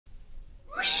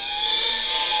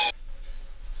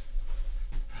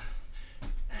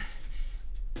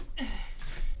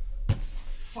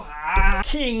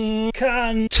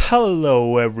Ekengren.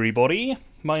 Hello everybody,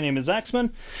 my name is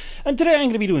Axemun, and today I'm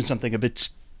going to be doing something a bit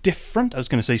different. I was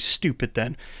going to say stupid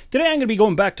then. Today I'm going to be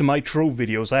going back to my TROVE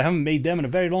videos. I haven't made them in a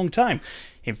very long time.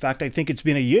 In fact, I think it's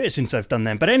been a year since I've done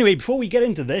them. But anyway, before we get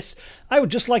into this, I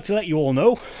would just like to let you all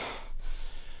know...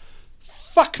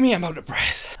 Fuck me, I'm out of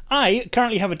breath. I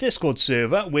currently have a Discord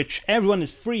server, which everyone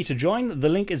is free to join. The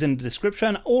link is in the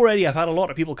description. Already I've had a lot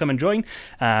of people come and join.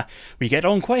 We get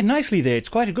on quite nicely there. It's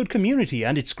quite a good community,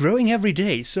 and it's growing every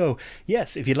day. So,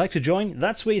 yes, if you'd like to join,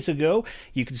 that's where to go.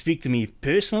 You can speak to me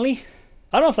personally.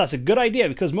 I don't know if that's a good idea,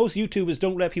 because most YouTubers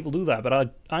don't let people do that,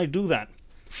 but I do that.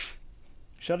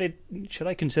 Should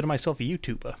I consider myself a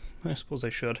YouTuber? I suppose I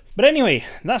should. But anyway,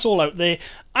 that's all out there.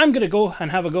 I'm going to go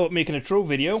and have a go at making a TROVE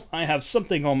video. I have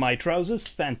something on my trousers.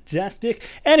 Fantastic.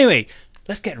 Anyway,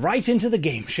 let's get right into the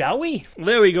game, shall we?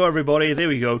 There we go, everybody. There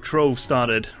we go. TROVE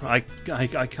started. I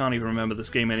can't even remember this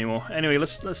game anymore. Anyway,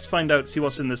 let's find out, see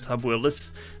what's in this hub world.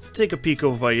 Let's take a peek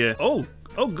over by here. Oh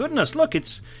goodness, look,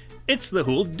 it's the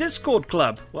whole Discord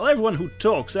club. Well, everyone who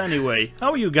talks anyway. How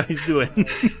are you guys doing?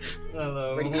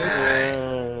 Hello.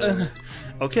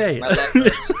 Okay.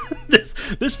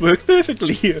 this worked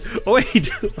perfectly here. Oh, wait,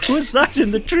 who's that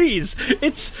in the trees?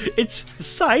 It's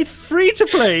Scythe free to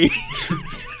play.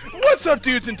 What's up,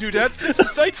 dudes and dudettes? This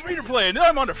is Scythe free to play, and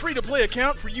I'm on a free to play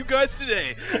account for you guys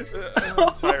today.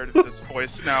 I'm tired of this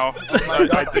voice now.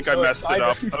 I think I messed it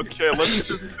up. Okay, let's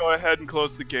just go ahead and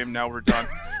close the game now. We're done.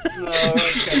 No,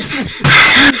 okay.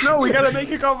 No, we gotta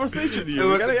make a conversation here.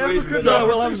 We gotta have a good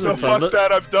conversation. Fuck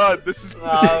that, I'm done. This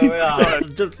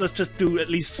is let's just do at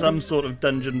least some sort of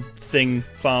dungeon thing,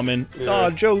 farming. Yeah. Oh,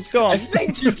 Joe's gone. I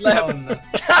think just left.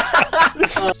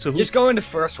 So Just go into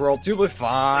first world, you'll be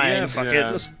fine. yeah, fuck it.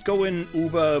 Let's go in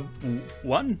Uber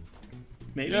 1,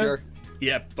 maybe. Sure.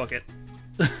 Yeah, fuck it.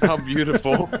 How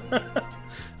beautiful.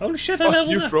 Holy shit! I Fuck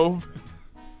leveled you, up. TROVE.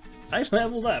 I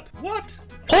leveled up. What?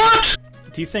 What?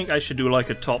 Do you think I should do like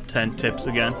a top 10 tips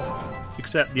again?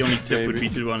 Except the only tip would be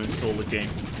to uninstall the game.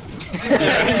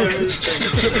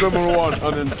 Tip number 1,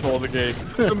 uninstall the game.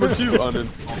 Tip number 2,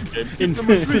 uninstall the game. Tip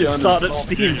number 3, Start at uninstall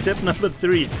the Steam. game. Tip number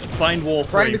 3, find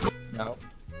Warframe. No.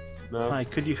 No. Hi,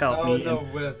 could you help No, me? no,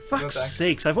 And we're fuck's back.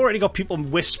 sakes, I've already got people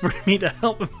whispering me to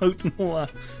help them out and all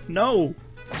that. No!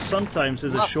 Sometimes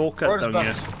there's a shortcut down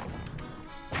here.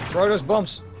 Throw those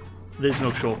bumps. There's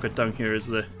no shortcut down here, is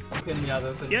there? Yeah,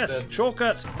 those Yes,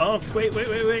 shortcut! Oh,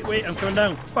 wait, I'm coming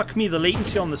down. Fuck me, the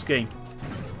latency on this game.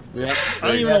 Yeah. I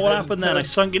don't even know what happened then. I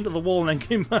sunk into the wall and then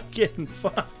came back in.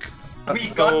 Fuck.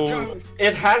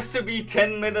 It has to be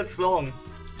 10 minutes long.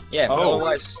 Yeah, but Oh.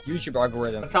 otherwise, YouTube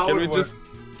algorithm. That's how Can it we works.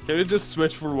 can we just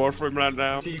switch for Warframe right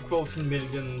now? Equals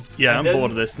million. Yeah, And I'm then-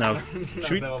 bored of this now. No,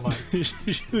 Should we, never mind.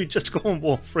 should we just go on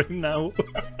Warframe now?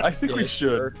 I think we Yeah,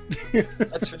 should.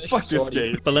 Let's finish Fuck this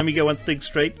story. game. But let me get one thing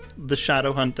straight. The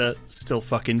Shadow Hunter still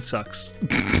fucking sucks.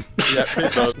 Yeah,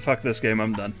 it does. Fuck this game,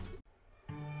 I'm done.